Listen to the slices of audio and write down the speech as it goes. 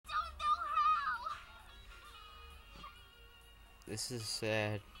This is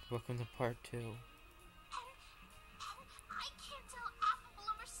sad. Welcome to part 2. I can't tell Apple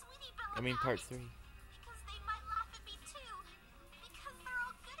Bloom or Sweetie Belle I mean about part it, 3. because they might laugh at me too. Because they're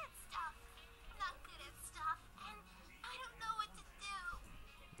all good at stuff. Not good at stuff, and I don't know what to do.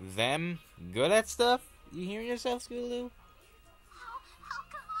 Them? Good at stuff? You hearing yourself, Scootaloo? How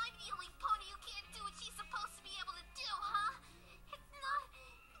come I'm the only pony who can't do what she's supposed to be able to do, huh? It's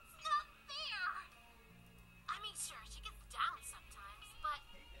not fair. I mean, sure, she gets down sometimes, but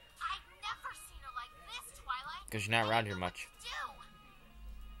I've never seen her like this, Twilight. Because you're not around here much.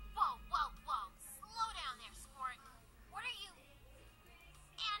 Whoa, whoa, whoa. Slow down there, Squirt. What are you...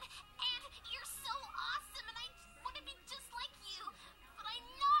 And you're so awesome, and I want to be just like you. But I'm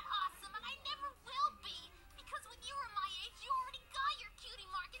not awesome, and I never will be. Because when you were my age, you already got your cutie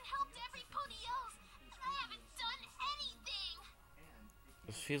mark and helped every pony else. And I haven't done anything.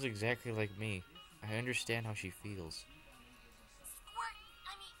 This feels exactly like me. I understand how she feels. Squirt,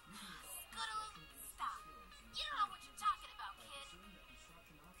 I mean, Scootaloo, stop. You don't know what you're talking about, kid.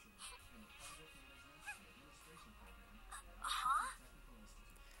 Huh?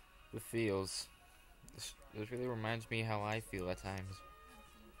 The feels. This really reminds me how I feel at times.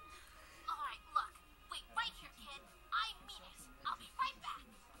 Alright, look. Wait right here, kid. I mean it. I'll be right back.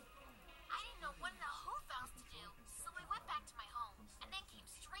 I didn't know what in the whole else to do, so I went back to my home, and then came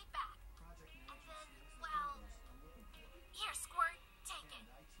straight back. And then, well... Here, Squirt. Take it.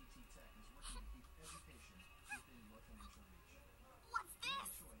 What's this?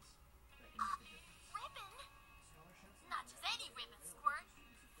 Ribbon? Not just any ribbon, Squirt.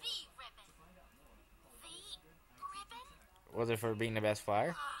 The ribbon. The ribbon? Was it for being the best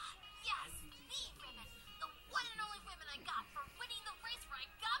flyer? Yes, the ribbon. The one and only ribbon I got for winning the race where I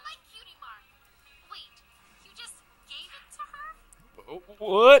got my cutie mark. Wait, you just gave it to her?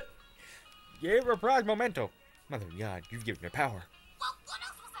 What? Gave her prize memento. Mother of God, you've given her power. Well, what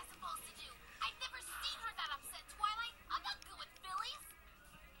else was I supposed to do? I've never seen her that upset, Twilight. I'm not good with fillies.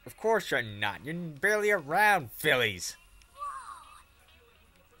 Of course you're not. You're barely around fillies. Whoa.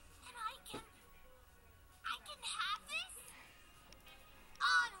 And I can have this?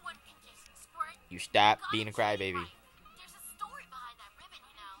 On one condition, Squirt. You stop Gotta being a get it crybaby. right. There's a story behind that ribbon,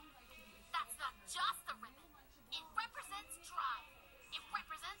 you know. That's not just a ribbon. It represents drive. It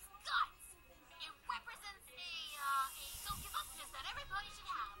represents guts. It represents a don't give upness that everybody should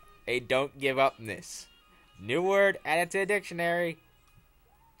have. A don't give upness. New word added to the dictionary.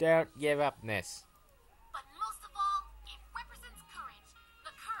 Don't give upness. But most of all, it represents courage.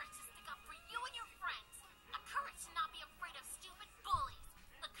 The courage to stick up for you and your friends. A courage to not be afraid of stupid bullies.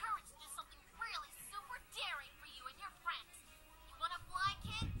 The courage to do something really super daring for you and your friends. You want to fly,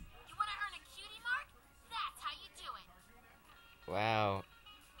 kid? You want to earn a cutie mark? That's how you do it. Wow.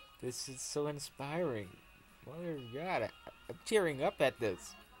 This is so inspiring. Mother of God, I'm tearing up at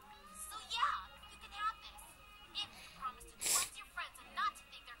this. So yeah, you can have this. If you promise to trust your friends and not to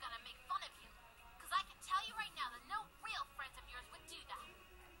think they're gonna make fun of you. Because I can tell you right now that no real friends of yours would do that.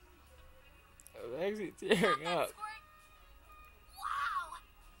 I'm actually tearing Got that, up. Squirt? Wow!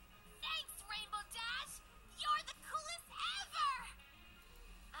 Thanks, Rainbow Dash! You're the coolest ever!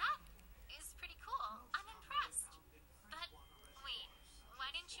 That is pretty cool. I'm impressed. But, wait,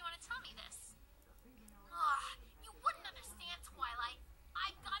 why didn't you want to tell me this? You wouldn't understand, Twilight.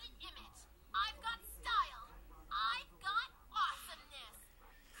 I've got an image. I've got style. I've got awesomeness.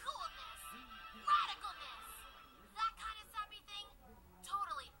 Coolness. Radicalness. That kind of sappy thing.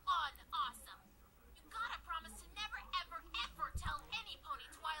 Totally unawesome. You gotta promise to never, ever, ever tell any pony,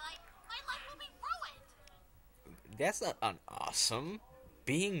 Twilight. My life will be ruined. That's not unawesome.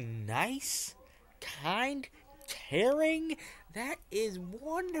 Being nice, kind, caring, that is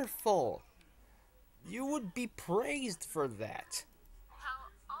wonderful. You would be praised for that.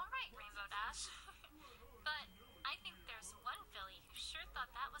 Well, alright, Rainbow Dash. But I think there's one filly who sure thought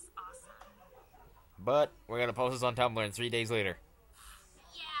that was awesome. But we're gonna post this on Tumblr in 3 days later.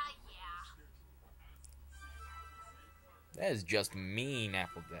 Yeah. That is just mean,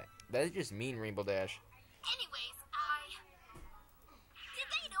 Apple Dash. That is just mean, Rainbow Dash. Anyways, did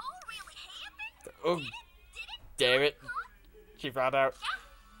they all really happen? Oh, Did it? damn it. Huh? She found out. Yeah.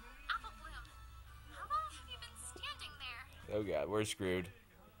 Apple Bloom, how long have you been standing there? Oh god, we're screwed.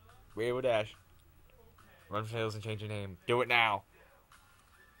 Rainbow Dash. Run for hills and change your name. Do it now.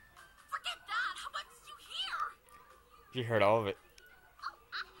 Forget that. How much did you hear? You heard all of it. Oh,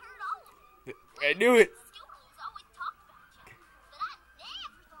 I heard all of it. I knew it. Scootaloo's always talked about you, but I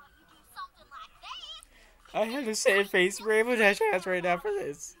never thought you'd do something like that. I have the same face Rainbow Dash has right now for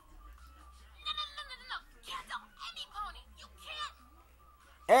this. No. You can't tell any pony. You can't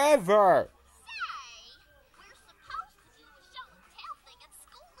Ever. say we're supposed to do a show and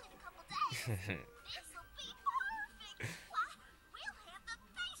This'll be perfect. Why, we'll have the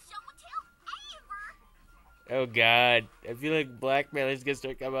best show and tell ever. Oh God, I feel like blackmailers gonna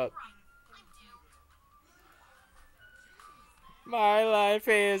start coming up. Right, I'm due. My life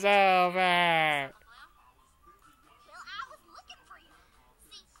is over. Well, I was looking for you.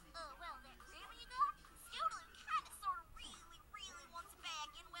 See, well, there you go. Scootaloo kind of, sort of, really wants it back,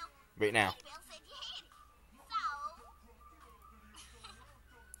 and well, Right now. Bell said you had it. So,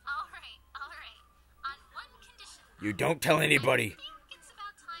 all right. On one condition. You don't tell anybody. I think it's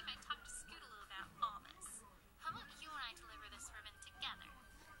about time I talked to Scootaloo about all this. How about you and I deliver this ribbon together?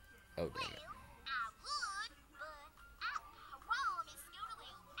 Oh damn it. Well, I would, but I promise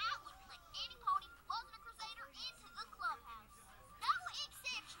Scootaloo I wouldn't let any pony who wasn't a crusader into the clubhouse. No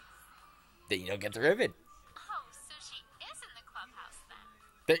exceptions. Then you don't get the ribbon. Oh, so she is in the clubhouse then.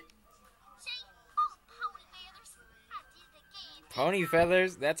 They- She, oh, pony feathers. I did it again. Pony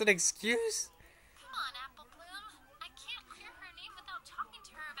feathers? That's an excuse? Come on, Apple Bloom. I can't clear her name without talking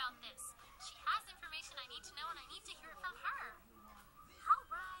to her about this. She has information I need to know, and I need to hear it from her. All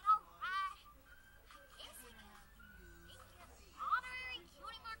right. Yes, we can. You can get an honorary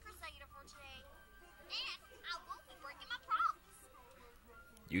Cutie Mark Crusader for today. And I won't be breaking my promise.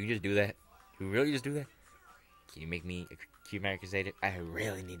 You can just do that? You really just do that? Can you make me a cute Mark Crusader? I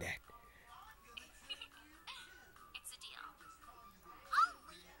really need that. It's a deal.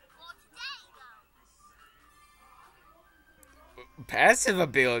 Only for today, though. Passive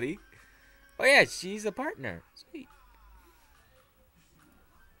ability? Oh yeah, she's a partner. Sweet.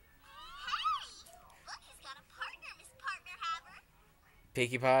 Hey! Look who's got a partner, Miss Partner Haver.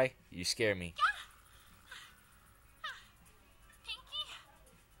 Pinkie Pie, you scare me. Pinky?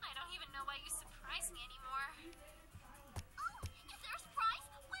 I don't even know why you surprise me anymore. Oh, is there a surprise?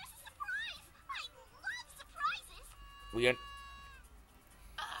 Where's the surprise? I love surprises. We got...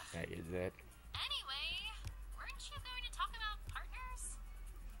 Ugh. That is that. Anyway, weren't you going to talk about partners?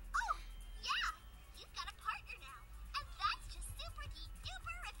 Oh, yeah. You've got a partner now. And that's just super geek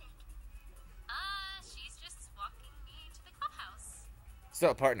duperific. She's just walking me to the clubhouse.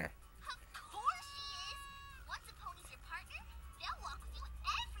 Still a partner. Of course she is. Once a pony's your partner, they'll walk with you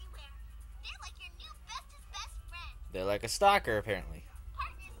everywhere. They're like your new bestest best friend. They're like a stalker, apparently.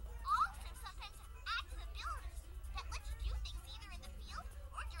 Partners also sometimes have active abilities that let you do things either in the field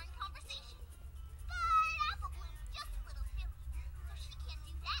or during conversations. But Apple Bloom's just a little silly, so she can't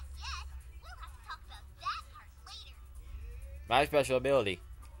do that yet. We'll have to talk about that part later. My special ability.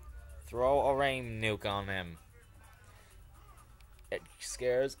 Throw a rain nuke on them. It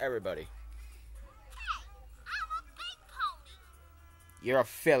scares everybody. Hey, I'm a big pony. You're a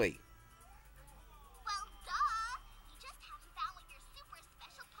filly. Well, duh. You just haven't found what your super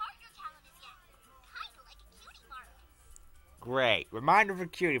special partner talent is yet. Kinda like a cutie mark. Great. Reminder for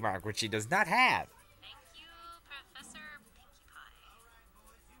Cutie Mark, which she does not have. Thank you, Professor Pinkie Pie.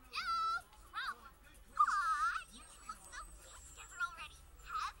 No problem. Aw, you two look so cute together already.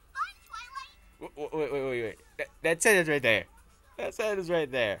 Have fun, Twilight. Wait. That sentence right there. That sentence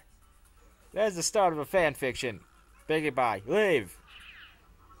right there. That's the start of a fan fiction. Pinkie Pie, leave.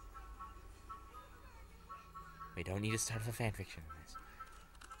 We don't need to start a fan fiction on this.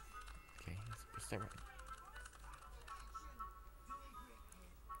 Okay, let's start right.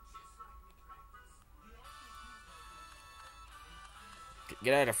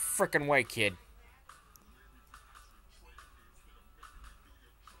 Get out of the frickin' way, kid.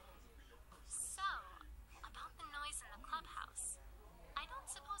 So, about the noise in the clubhouse. I don't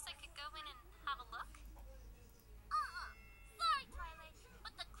suppose I could go in and have a look? Sorry, Twilight,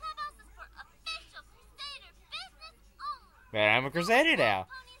 but the clubhouse is for official Crusader business only. But I'm a Crusader now.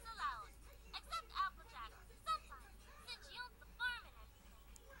 Ponies allowed, except Applejack, sometimes, since she owns the farm and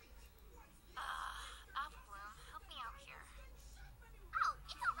everything. Apple Bloom, help me out here. Oh,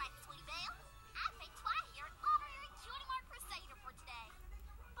 it's alright, Sweetie Belle. I made Twi here an honorary Cutie Mark Crusader for today.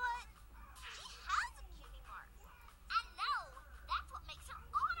 But she has a Cutie Mark. I know. That's what makes her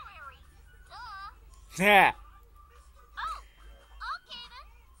honorary. Duh. Yeah. Oh, okay then.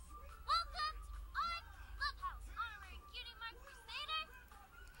 Welcome to our clubhouse, honorary Cutie Mark Crusader.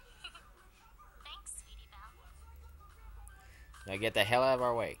 Thanks, Sweetie Belle. Now get the hell out of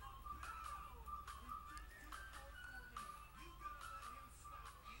our way.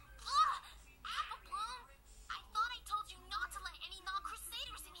 Apple Bloom, I thought I told you not to let any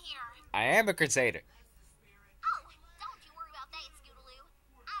non-Crusaders in here. I am a Crusader. Oh, don't you worry about that, Scootaloo.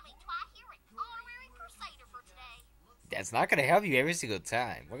 I made Twi here an honorary Crusader for today. That's not gonna help you every single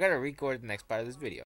time. We're gonna record the next part of this video.